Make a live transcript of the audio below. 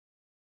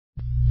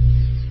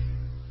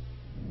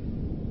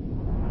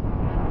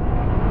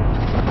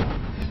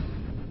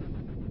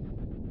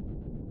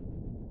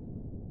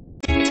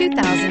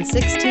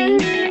2016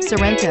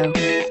 Sorento.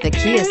 The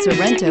Kia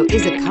Sorento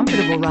is a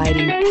comfortable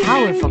riding,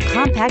 powerful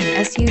compact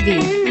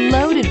SUV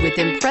loaded with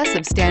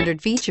impressive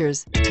standard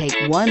features.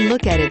 Take one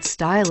look at its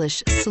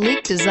stylish,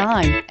 sleek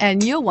design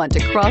and you'll want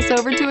to cross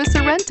over to a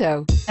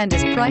Sorento, and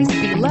is priced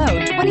below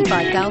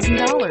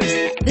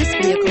 $25,000. This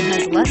vehicle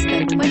has less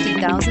than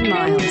 20,000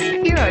 miles.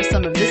 Here are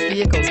some of this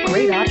vehicle's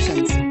great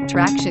options: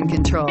 traction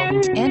control,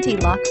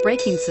 anti-lock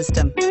braking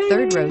system,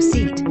 third row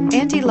seat,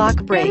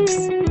 anti-lock brakes,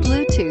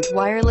 Bluetooth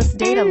wireless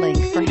data link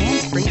for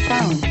hands-free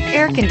phone,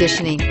 air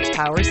conditioning,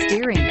 power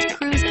steering,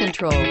 cruise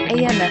control,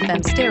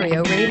 AM/FM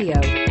stereo radio,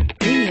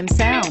 premium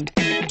sound.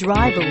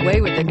 Drive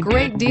away with a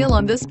great deal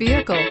on this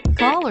vehicle.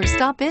 Call or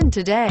stop in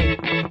today.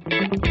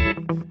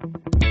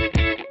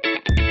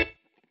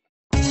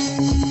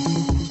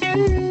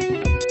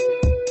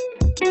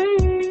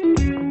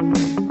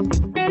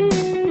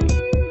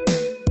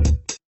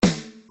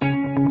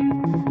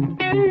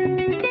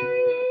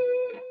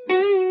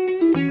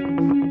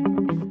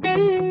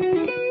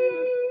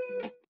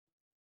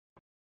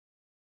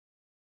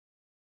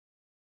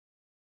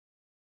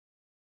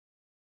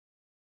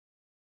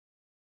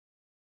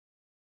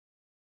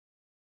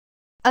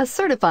 A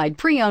certified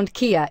pre-owned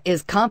Kia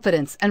is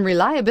confidence and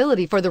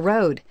reliability for the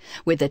road.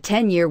 With a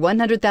 10-year,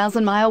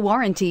 100,000-mile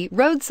warranty,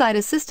 roadside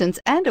assistance,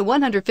 and a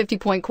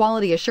 150-point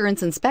quality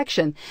assurance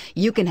inspection,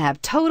 you can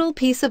have total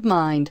peace of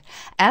mind.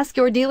 Ask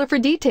your dealer for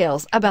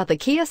details about the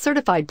Kia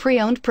Certified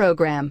Pre-Owned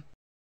program.